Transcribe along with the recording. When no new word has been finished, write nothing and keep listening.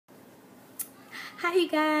Hi you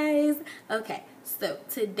guys. Okay, so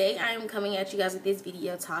today I am coming at you guys with this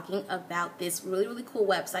video talking about this really cool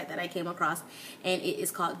website that I came across, and it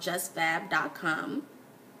is called JustFab.com,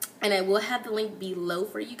 and I will have the link below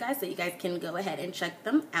for you guys so you guys can go ahead and check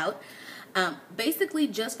them out. Basically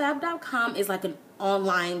JustFab.com is like an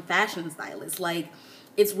online fashion stylist. Like,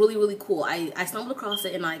 it's really cool. I stumbled across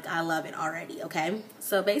it and like I love it already. Okay,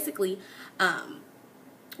 so basically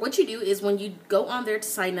what you do is when you go on there to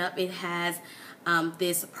sign up, it has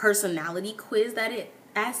this personality quiz that it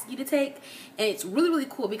asks you to take, and it's really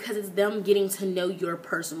cool because it's them getting to know your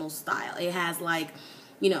personal style. It has like,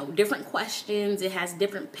 you know, different questions. It has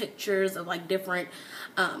different pictures of like different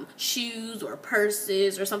shoes or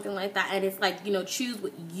purses or something like that, and it's like, you know, choose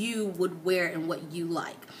what you would wear and what you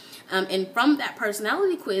like. And from that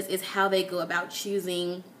personality quiz is how they go about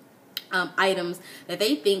choosing items that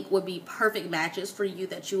they think would be perfect matches for you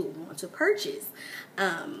that you would want to purchase.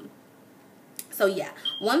 So yeah,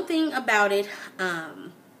 one thing about it,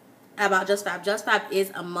 about JustFab is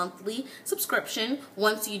a monthly subscription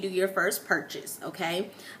once you do your first purchase, okay?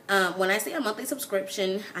 When I say a monthly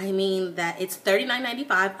subscription, I mean that it's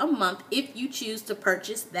 $39.95 a month. If you choose to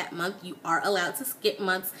purchase that month, you are allowed to skip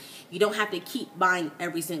months. You don't have to keep buying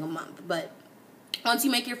every single month, but once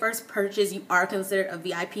you make your first purchase, you are considered a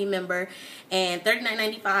VIP member, and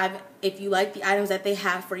 $39.95, if you like the items that they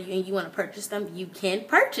have for you and you want to purchase them, you can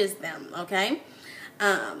purchase them, okay?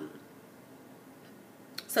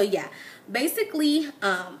 So yeah, basically,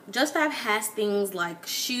 JustFab has things like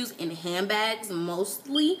shoes and handbags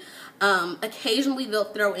mostly. Occasionally they'll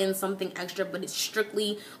throw in something extra, but it's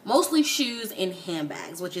mostly shoes and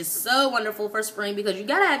handbags, which is so wonderful for spring because you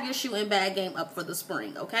gotta have your shoe and bag game up for the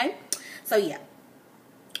spring, okay? So yeah.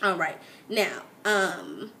 All right, now,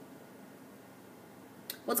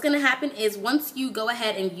 what's going to happen is once you go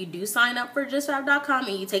ahead and you do sign up for JustFab.com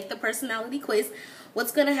and you take the personality quiz,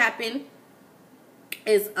 what's going to happen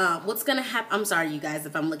is, I'm sorry, you guys,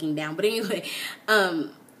 if I'm looking down, but anyway,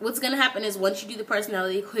 what's going to happen is once you do the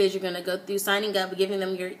personality quiz, you're going to go through signing up, giving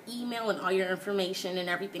them your email and all your information and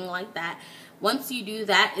everything like that. Once you do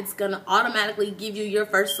that, it's going to automatically give you your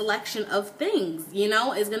first selection of things, you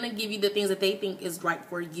know? It's going to give you the things that they think is right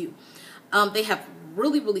for you. They have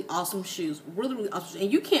really awesome shoes, really awesome shoes.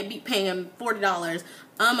 And you can't beat paying $40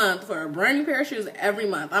 a month for a brand new pair of shoes every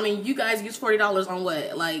month. I mean, you guys use $40 on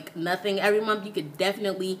what? Like nothing every month. You could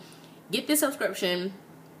definitely get this subscription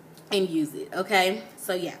and use it, okay?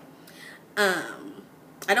 So yeah. I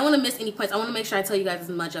don't want to miss any points. I want to make sure I tell you guys as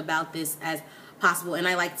much about this as possible, and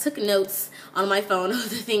I like took notes on my phone of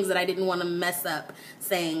the things that I didn't want to mess up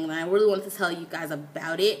saying, and I really wanted to tell you guys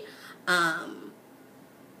about it.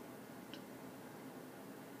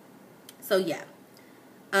 So yeah,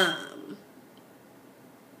 I'm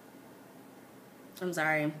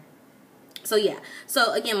sorry. So yeah,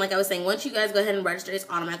 so again, like I was saying, once you guys go ahead and register, it's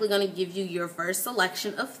automatically going to give you your first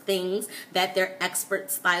selection of things that their expert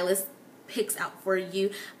stylist picks out for you.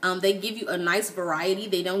 They give you a nice variety.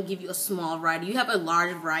 They don't give you a small variety. You have a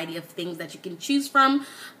large variety of things that you can choose from,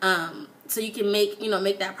 so you can make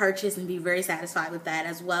that purchase and be very satisfied with that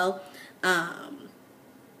as well.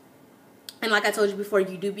 And like I told you before,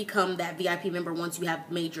 you do become that VIP member once you have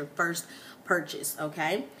made your first purchase,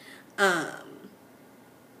 okay?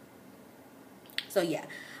 So yeah.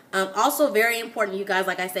 Also very important, you guys,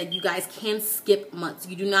 like I said, you guys can skip months.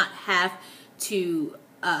 You do not have to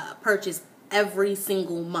purchase every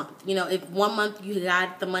single month. You know, if one month you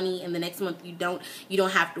got the money and the next month you don't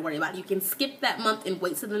have to worry about it. You can skip that month and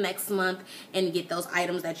wait till the next month and get those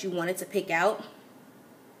items that you wanted to pick out.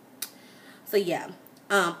 So yeah.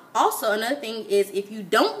 Also, another thing is if you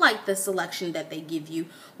don't like the selection that they give you,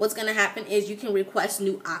 what's going to happen is you can request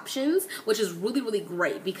new options, which is really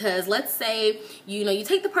great, because let's say, you know, you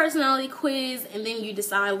take the personality quiz and then you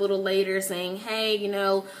decide a little later saying, hey, you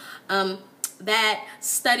know, that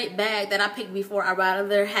studded bag that I picked before, I'd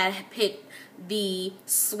rather have picked the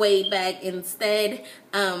suede bag instead.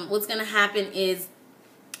 What's going to happen is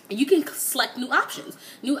you can select new options.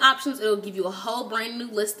 New options, it'll give you a whole brand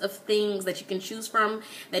new list of things that you can choose from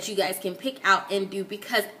that you guys can pick out and do,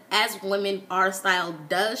 because as women, our style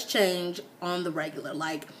does change on the regular.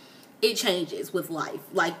 Like, it changes with life.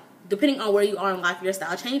 Like, depending on where you are in life, your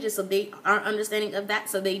style changes, so they are understanding of that,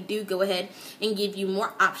 so they do go ahead and give you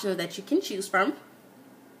more options that you can choose from.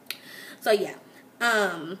 So yeah.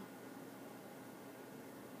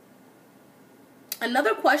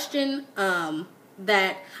 Another question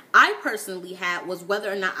that I personally had was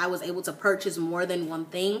whether or not I was able to purchase more than one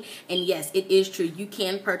thing. And yes, it is true. You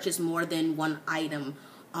can purchase more than one item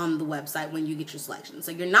on the website when you get your selection.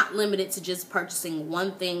 So you're not limited to just purchasing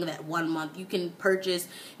one thing that one month. You can purchase,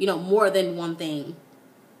 you know, more than one thing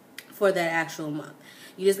for that actual month.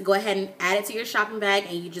 You just go ahead and add it to your shopping bag,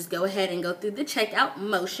 and you just go ahead and go through the checkout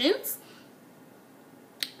motions.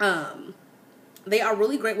 They are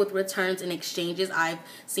really great with returns and exchanges, I've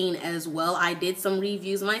seen as well. I did some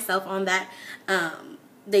reviews myself on that.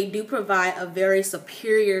 They do provide a very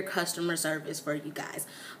superior customer service for you guys.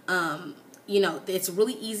 You know, it's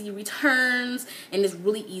really easy returns, and it's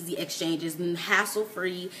really easy exchanges, and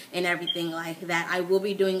hassle-free and everything like that. I will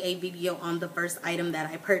be doing a video on the first item that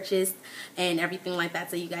I purchased and everything like that,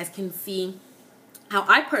 so you guys can see how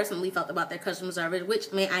I personally felt about their customer service,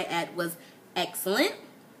 which, may I add, was excellent.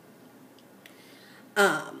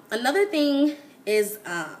 Another thing is,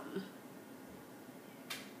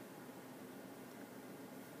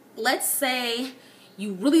 let's say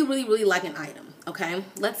you really like an item, okay?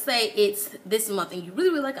 Let's say it's this month and you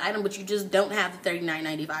really like an item, but you just don't have the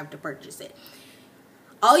 $39.95 to purchase it.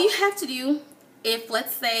 All you have to do, if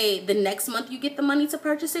let's say the next month you get the money to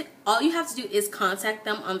purchase it, all you have to do is contact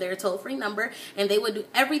them on their toll-free number, and they will do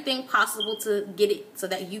everything possible to get it so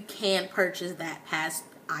that you can purchase that past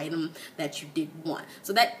item that you did want.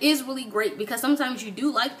 So that is really great, because sometimes you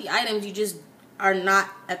do like the items, you just are not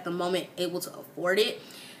at the moment able to afford it.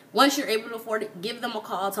 Once you're able to afford it, give them a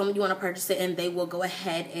call, tell them you want to purchase it, and they will go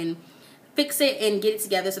ahead and fix it and get it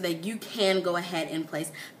together so that you can go ahead and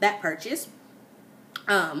place that purchase.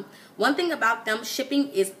 One thing about them, shipping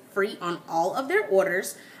is free on all of their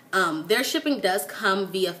orders. Their shipping does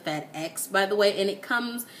come via FedEx, by the way, and it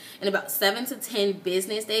comes in about 7 to 10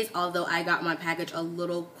 business days, although I got my package a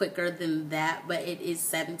little quicker than that, but it is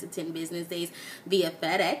 7 to 10 business days via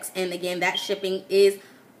FedEx. And again, that shipping is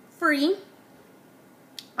free.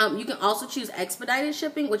 You can also choose expedited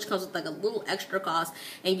shipping, which comes with like a little extra cost,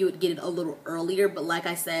 and you would get it a little earlier. But like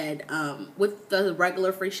I said, with the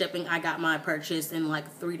regular free shipping, I got my purchase in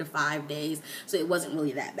like 3 to 5 days, so it wasn't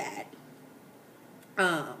really that bad.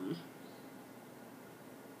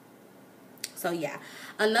 So yeah,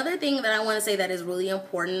 another thing that I want to say that is really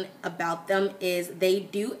important about them is they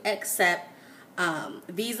do accept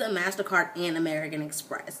Visa, MasterCard, and American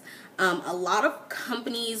Express. A lot of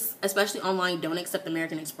companies, especially online, don't accept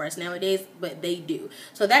American Express nowadays, but they do.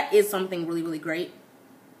 So that is something really great,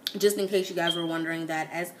 just in case you guys were wondering that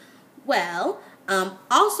as well.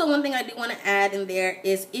 Also, one thing I do want to add in there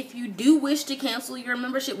is, if you do wish to cancel your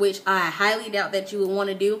membership, which I highly doubt that you would want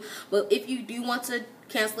to do, but if you do want to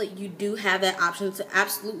cancel it, you do have that option to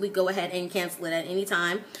absolutely go ahead and cancel it at any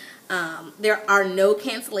time. There are no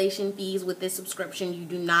cancellation fees with this subscription. You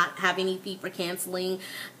do not have any fee for canceling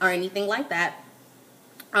or anything like that.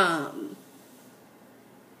 And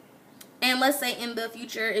let's say in the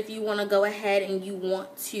future, if you want to go ahead and you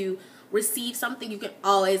want to receive something, you can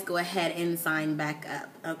always go ahead and sign back up,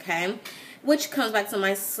 okay? Which comes back to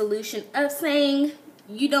my solution of saying,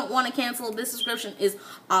 you don't want to cancel. This subscription is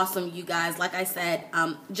awesome, you guys. Like I said,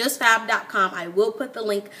 JustFab.com. I will put the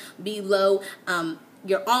link below.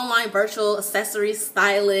 Your online virtual accessory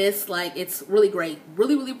stylist. Like, it's really great.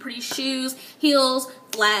 Really pretty shoes, heels,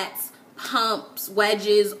 flats, pumps,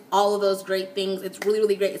 wedges, all of those great things. It's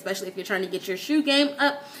really great, especially if you're trying to get your shoe game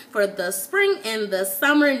up for the spring and the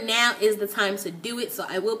summer. Now is the time to do it. So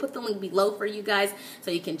I will put the link below for you guys so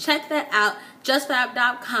you can check that out.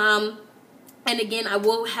 JustFab.com. And again, I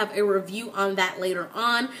will have a review on that later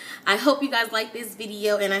on. I hope you guys like this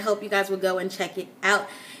video, and I hope you guys will go and check it out.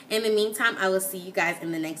 In the meantime, I will see you guys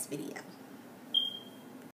in the next video.